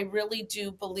I really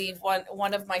do believe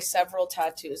one of my several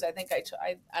tattoos. I think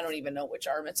I don't even know which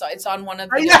arm it's on one of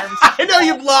the Yeah. arms. I know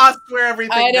you've lost where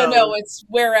I everything don't know, goes. it's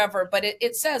wherever, but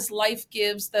it says life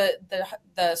gives the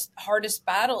hardest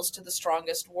battles to the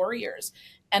strongest warriors.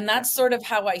 And Yeah. that's sort of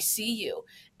how I see you.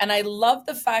 And I love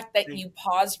the fact that you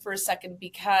paused for a second,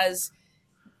 because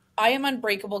I am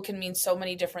unbreakable can mean so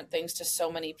many different things to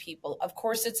so many people. Of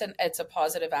course, it's a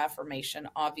positive affirmation,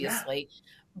 Yeah. obviously.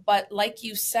 But like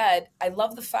you said, I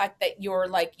love the fact that you're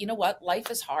like, you know what? Life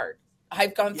is hard.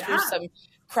 I've gone through Yeah. some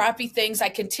crappy things. I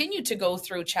continue to go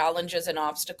through challenges and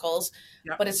obstacles,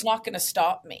 Yeah. but it's not going to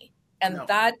stop me. And No.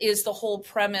 that is the whole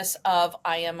premise of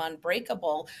I am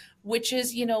unbreakable, which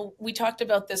is, we talked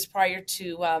about this prior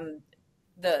to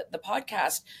the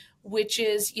podcast, which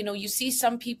is, you see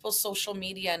some people's social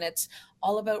media and it's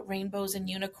all about rainbows and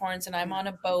unicorns, and I'm on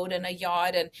a boat and a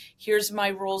yacht, and here's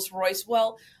my Rolls Royce.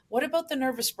 Well, what about the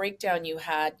nervous breakdown you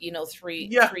had, Yeah, 3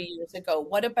 years ago?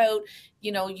 What about,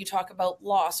 you talk about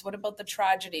loss? What about the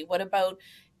tragedy? What about,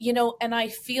 and I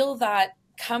feel that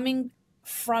coming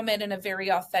from it in a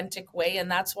very authentic way, and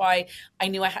that's why I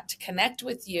knew I had to connect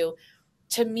with you.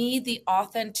 To me, the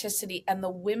authenticity and the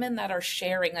women that are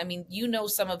sharing, I mean,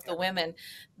 some of the women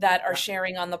that are yeah,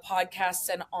 sharing on the podcasts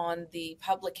and on the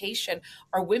publication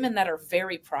are women that are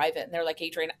very private. And they're like,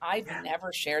 Adrienne, I've yeah.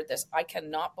 never shared this. I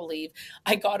cannot believe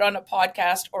I got on a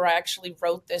podcast or I actually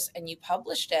wrote this and you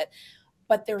published it.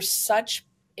 But there's such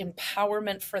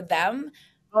empowerment for them.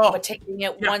 But Oh, taking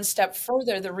it yeah, one step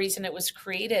further, the reason it was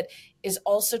created is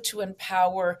also to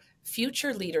empower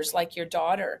future leaders like your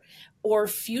daughter, or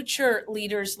future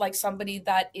leaders like somebody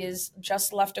that is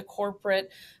just left a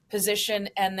corporate position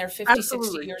and they're 50, 60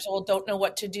 absolutely. years old, don't know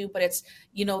what to do, but it's,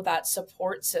 that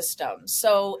support system.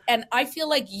 So, and I feel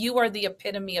like you are the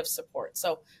epitome of support.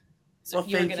 So Well,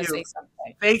 you were thank going to say you.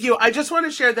 something. Thank you. I just want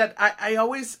to share that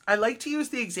I like to use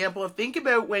the example of, think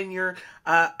about when you're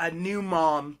a new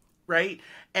mom, right?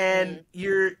 And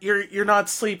Mm. you're not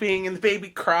sleeping and the baby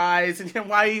cries and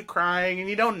why are you crying and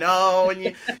you don't know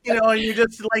and and you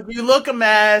just like you look a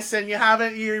mess and you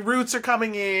haven't, your roots are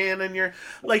coming in and you're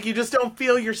like, you just don't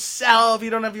feel yourself, you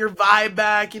don't have your vibe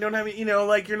back, you don't have,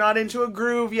 like you're not into a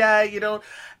groove yet,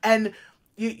 and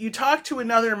you talk to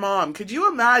another mom. Could you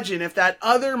imagine if that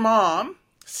other mom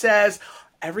says,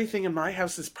 everything in my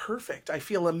house is perfect. I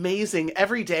feel amazing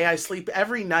every day. I sleep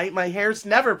every night. My hair's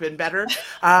never been better.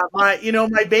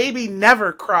 My baby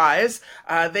never cries.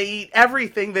 They eat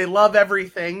everything. They love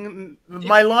everything.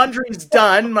 My laundry's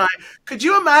done. Could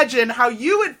you imagine how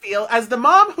you would feel as the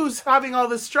mom who's having all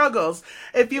the struggles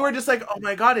if you were just like, oh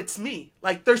my God, it's me.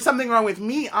 Like there's something wrong with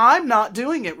me. I'm not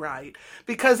doing it right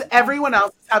because everyone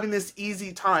else is having this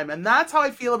easy time. And that's how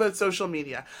I feel about social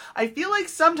media. I feel like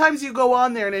sometimes you go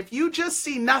on there and if you just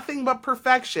see nothing but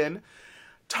perfection,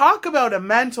 talk about a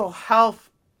mental health,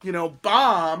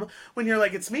 bomb when you're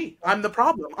like, it's me. I'm the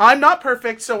problem. I'm not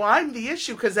perfect, so I'm the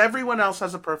issue because everyone else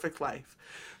has a perfect life.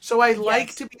 So I like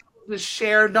Yes. to be able to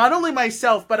share not only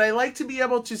myself, but I like to be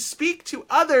able to speak to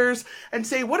others and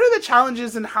say, what are the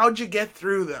challenges and how'd you get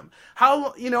through them?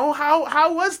 How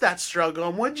was that struggle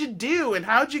and what'd you do and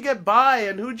how'd you get by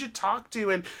and who'd you talk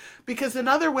to? And because then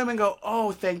other women go,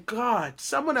 oh, thank God,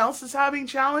 someone else is having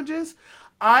challenges.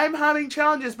 I'm having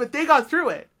challenges, but they got through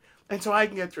it. And so I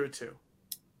can get through it too.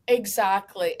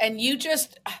 Exactly. And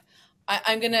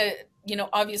I'm going to,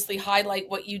 obviously highlight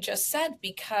what you just said,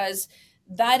 because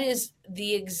that is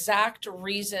the exact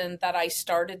reason that I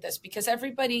started this. Because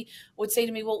everybody would say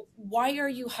to me, well, why are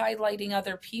you highlighting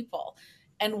other people?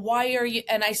 And why are you?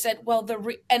 And I said, well,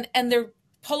 and they're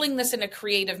pulling this in a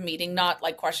creative meeting, not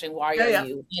like questioning, why Yeah, are yeah,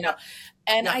 you, yeah,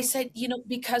 and yeah, I said,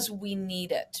 because we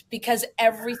need it, because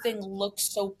everything looks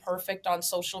so perfect on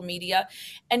social media.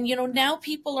 And, now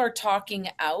people are talking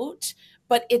out,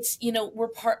 but it's,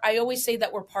 I always say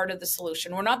that we're part of the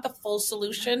solution. We're not the full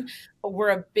solution, but we're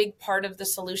a big part of the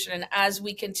solution. And as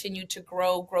we continue to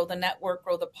grow the network,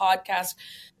 grow the podcast,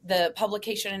 the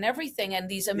publication and everything, and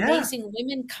these yeah, amazing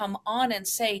women come on and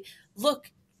say,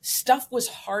 look, stuff was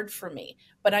hard for me,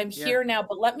 but I'm yeah, here now.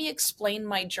 But let me explain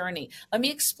my journey. Let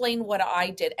me explain what I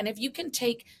did. And if you can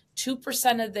take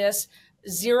 2% of this,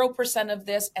 0% of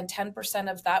this, and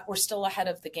 10% of that, we're still ahead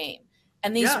of the game.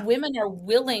 And these yeah, women are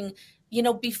willing,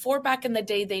 before, back in the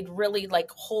day, they'd really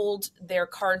like hold their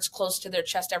cards close to their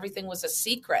chest. Everything was a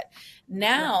secret. yeah,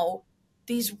 Now,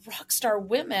 these rock star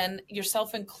women,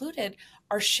 yourself included,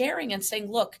 are sharing and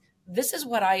saying, look, this is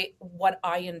what I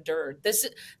endured.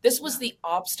 This was the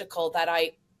obstacle that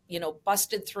I,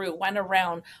 busted through, went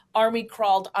around, army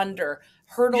crawled under,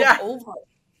 hurdled yeah, over.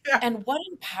 yeah, And what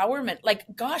empowerment. Like,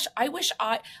 gosh, I wish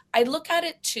I look at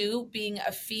it too, being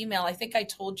a female. I think I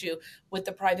told you, with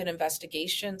the private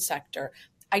investigation sector,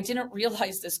 I didn't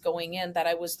realize this going in, that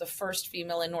I was the first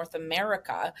female in North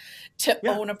America to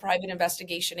yeah, own a private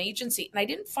investigation agency. And I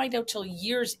didn't find out till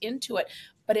years into it,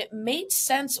 but it made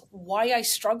sense why I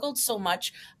struggled so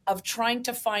much of trying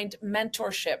to find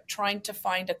mentorship, trying to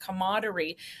find a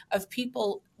camaraderie of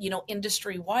people,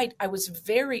 industry wide. I was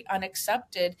very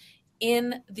unaccepted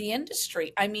in the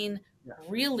industry. I mean, yeah,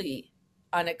 really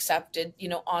unaccepted,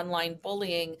 online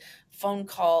bullying, phone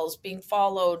calls, being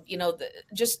followed,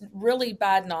 just really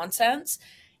bad nonsense.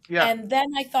 yeah, And then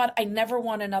I thought, I never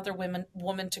want another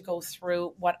woman to go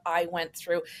through what I went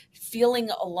through, feeling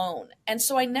alone. And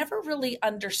so I never really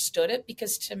understood it,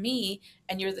 because to me,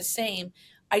 and you're the same,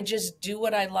 I just do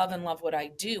what I love and love what I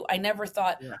do. I never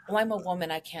thought, yeah, well, I'm a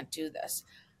woman, I can't do this.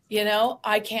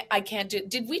 I can't do.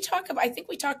 Did we talk about, I think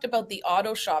we talked about the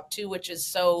auto shop too, which is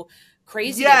so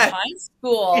crazy in Yes. high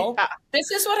school. Yeah.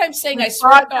 This is what I'm saying. We I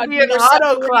swear to fought to God, be an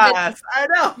auto class. I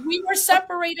know. we were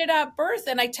separated at birth.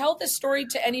 And I tell this story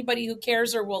to anybody who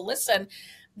cares or will listen,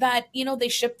 that, they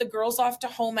shipped the girls off to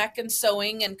home ec and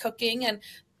sewing and cooking, and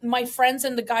my friends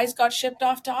and the guys got shipped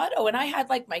off to auto, and I had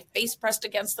like my face pressed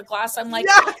against the glass. I'm like,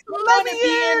 Yes, I let want to be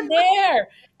me in in. there.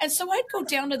 And so I'd go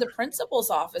down to the principal's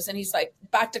office, and he's like,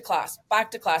 back to class,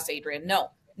 Adrian.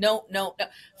 No, no, no, no.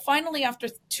 Finally, after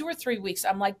 2 or 3 weeks,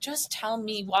 I'm like, just tell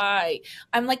me why.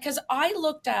 I'm like, because I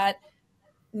looked at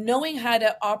knowing how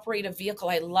to operate a vehicle.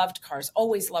 I loved cars,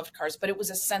 always loved cars, but it was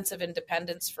a sense of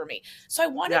independence for me. So I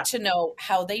wanted Yeah. to know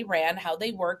how they ran, how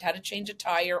they worked, how to change a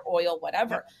tire, oil,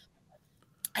 Yeah. whatever.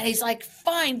 And he's like,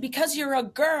 fine, because you're a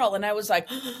girl. And I was like,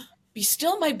 be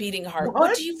still, my beating heart. What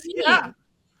What? do you Yeah. mean?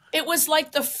 It was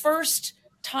like the first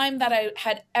time that I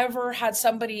had ever had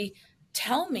somebody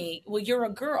tell me, well, you're a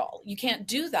girl, you can't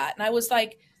do that. And I was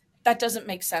like, that doesn't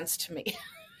make sense to me.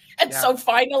 And Yeah. so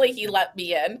finally he let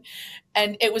me in.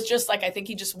 And it was just like, I think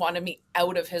he just wanted me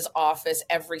out of his office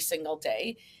every single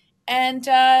day. And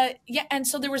yeah, and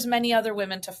so there was many other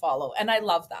women to follow. And I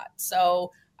love that.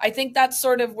 So I think that's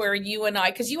sort of where you and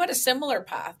I, because you had a similar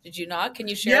path, did you not? Can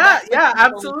you share Yeah, that with yeah, people?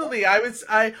 absolutely.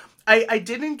 I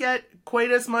didn't get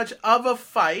quite as much of a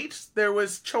fight. There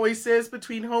was choices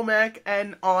between home ec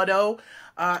and auto,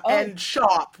 Oh, and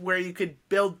shop where you could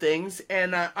build things,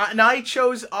 and I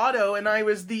chose auto, and I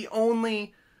was the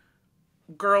only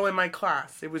girl in my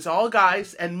class. It was all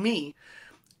guys and me.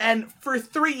 And for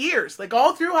 3 years, like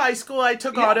all through high school, I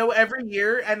took yeah. auto every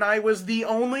year, and I was the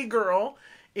only girl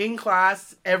in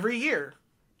class every year,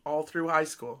 all through high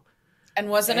school. And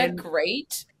wasn't it And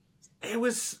great? it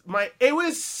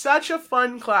was such a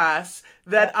fun class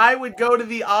that Yeah. I would go to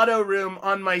the auto room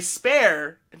on my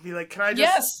spare and be like, "Can I just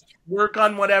Yes. work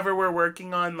on whatever we're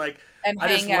working on?" Like, And I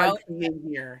just hang like out. being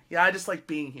here. Yeah, I just like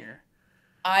being here.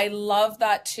 I love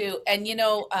that too. And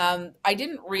I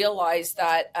didn't realize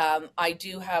that I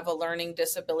do have a learning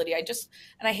disability.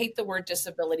 And I hate the word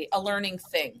disability, a learning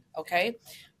thing, okay?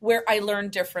 Where I learn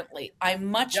differently. I'm Yeah,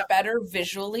 much better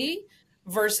visually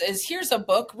versus here's a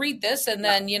book, read this, and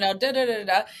yeah, then, da da da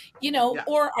da, yeah.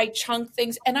 or I chunk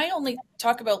things. And I only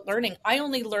talk about learning. I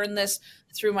only learn this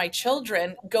through my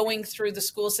children, going through the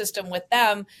school system with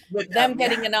With them them, yeah,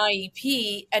 getting an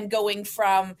IEP and going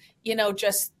from,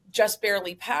 just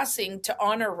barely passing to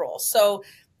honor roll. So,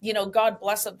 God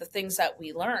bless of the things that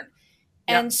we learn.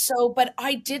 yeah. And so, but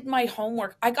I did my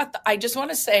homework. I just want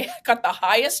to say, I got the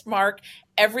highest mark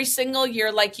every single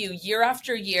year, like you, year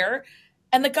after year.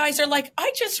 And the guys are like,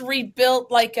 I just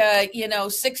rebuilt like a,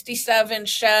 67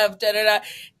 Chev, da da da.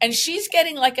 And she's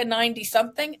getting like a 90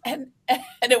 something. And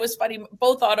it was funny.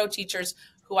 Both auto teachers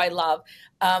who I love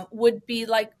would be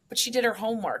like, but she did her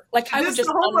homework. Like She I would does the just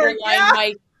homework. underline Yeah,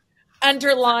 my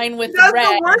underline she with does red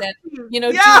the work. and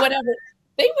do Yeah, whatever.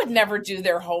 They would never do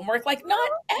their homework, like not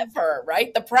ever,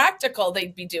 right? The practical,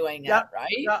 they'd be doing it, yeah, right?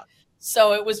 yeah,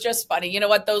 So it was just funny. You know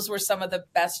what? Those were some of the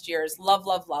best years. Love,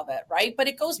 love, love it, right? But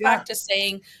it goes yeah, back to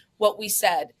saying what we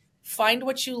said: find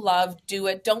what you love, do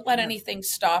it, don't let yeah, anything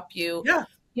stop you. yeah.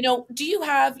 Do you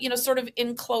have, sort of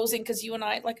in closing, because you and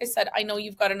I, like I said, I know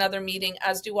you've got another meeting,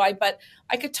 as do I, but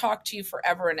I could talk to you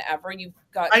forever and ever. You've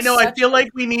got I know. I such feel like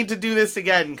we need to do this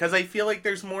again because I feel like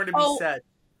there's more to be oh, said.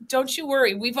 don't you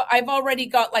worry. I've already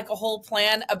got like a whole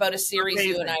plan about a series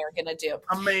you and I Amazing, are going to do.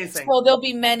 amazing. So there'll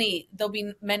be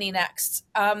many next.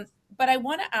 But I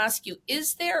want to ask you,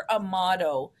 is there a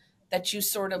motto that you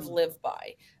sort of live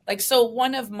by? Like, so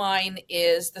one of mine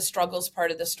is the struggles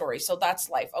part of the story. So that's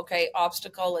life. Okay.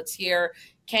 Obstacle, it's here.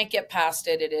 Can't get past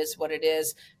it. It is what it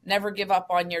is. Never give up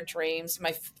on your dreams.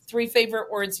 My three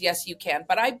favorite words. Yes, you can.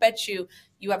 But I bet you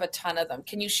have a ton of them.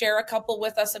 Can you share a couple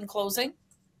with us in closing?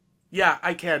 Yeah,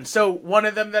 I can. So one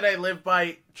of them that I live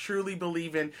by, truly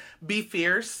believe in, be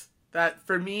fierce. That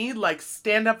for me, like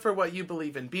stand up for what you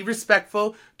believe in. Be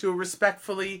respectful, do it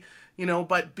respectfully,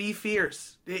 but be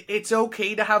fierce. It's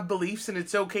okay to have beliefs and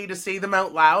it's okay to say them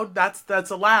out loud.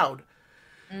 That's allowed.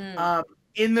 Mm. Um,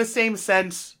 in the same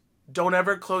sense, don't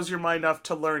ever close your mind off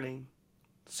to learning.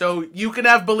 So you can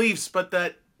have beliefs, but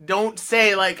that don't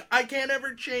say like I can't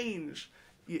ever change.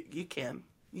 You can.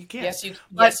 You can.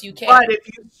 But Yes, you can. but if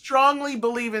you strongly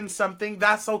believe in something,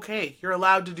 that's okay. You're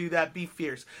allowed to do that. Be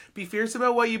fierce. Be fierce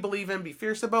about what you believe in. Be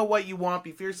fierce about what you want.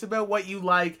 Be fierce about what you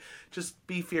like. Just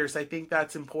be fierce. I think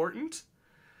that's important.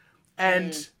 Mm.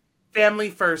 And family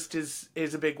first is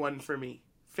a big one for me.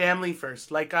 family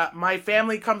first. Like my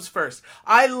family comes first.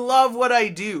 I love what I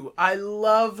do. I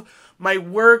love my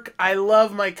work. I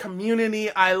love my community.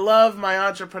 I love my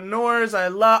entrepreneurs. I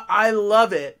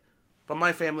love it. But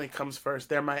my family comes first.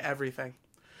 They're my everything.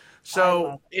 I So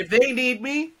love if they need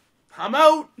me, I'm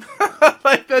out.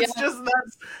 Like it. that's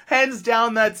hands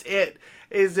down. That's it.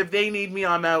 Is if they need me,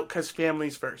 I'm out because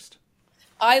family's first.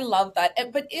 I love that.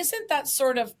 But isn't that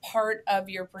sort of part of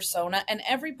your persona? And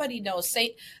everybody knows,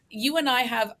 say, you and I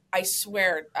have, I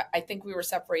swear, I think we were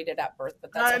separated at birth,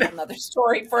 but that's I a know. whole nother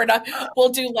story for another. We'll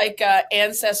do like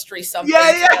ancestry Yeah,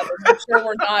 something yeah. together. Make sure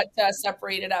we're not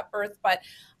separated at birth, but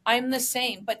I'm the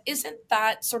same. But isn't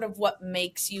that sort of what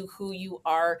makes you who you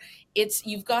are? It's,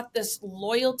 you've got this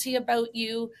loyalty about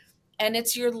you, and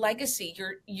it's your legacy,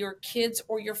 your kids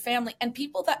or your family, and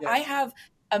people that I Yes. have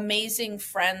amazing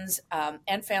friends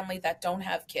and family that don't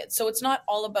have kids. So it's not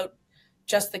all about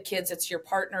just the kids. It's your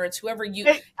partner. It's whoever you.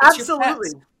 Hey, It's your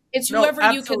absolutely. pets. It's No, whoever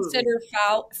you absolutely. consider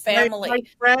My family.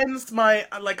 friends, my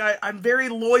like I'm very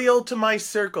loyal to my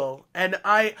circle, and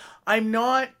I'm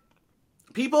not.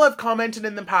 People have commented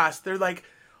in the past. They're like,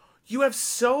 you have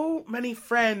so many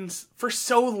friends for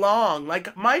so long.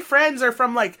 Like my friends are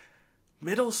from like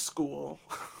middle school.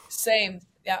 Same.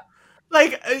 Yeah.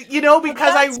 Like Well,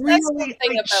 because I that says really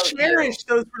something I about you. cherish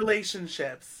those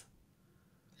relationships.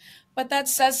 But that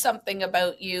says something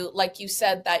about you, like you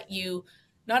said, that you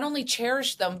not only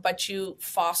cherish them, but you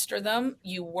foster them,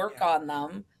 you work on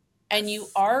them, and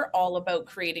you Yes. are all about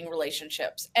creating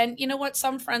relationships. And you know what?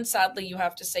 Some friends, sadly, you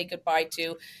have to say goodbye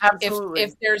to if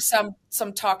Absolutely. there's some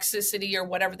toxicity or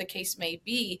whatever the case may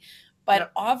be. But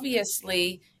Yep.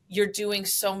 obviously, you're doing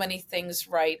so many things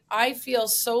right. I feel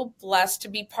so blessed to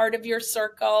be part of your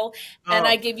circle, and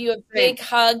I Oh, give you a same. big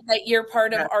hug that you're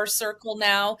part of Yeah. our circle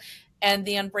now and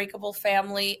the Unbreakable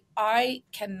family. I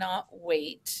cannot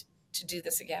wait to do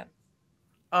this again.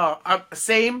 Oh,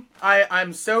 same.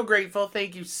 I'm so grateful.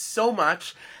 Thank you so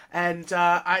much. And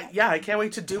I can't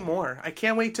wait to do more. I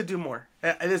can't wait to do more.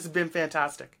 This has been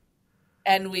fantastic.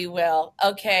 And we will.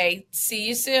 Okay. See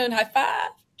you soon. High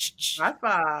five. High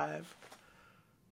five.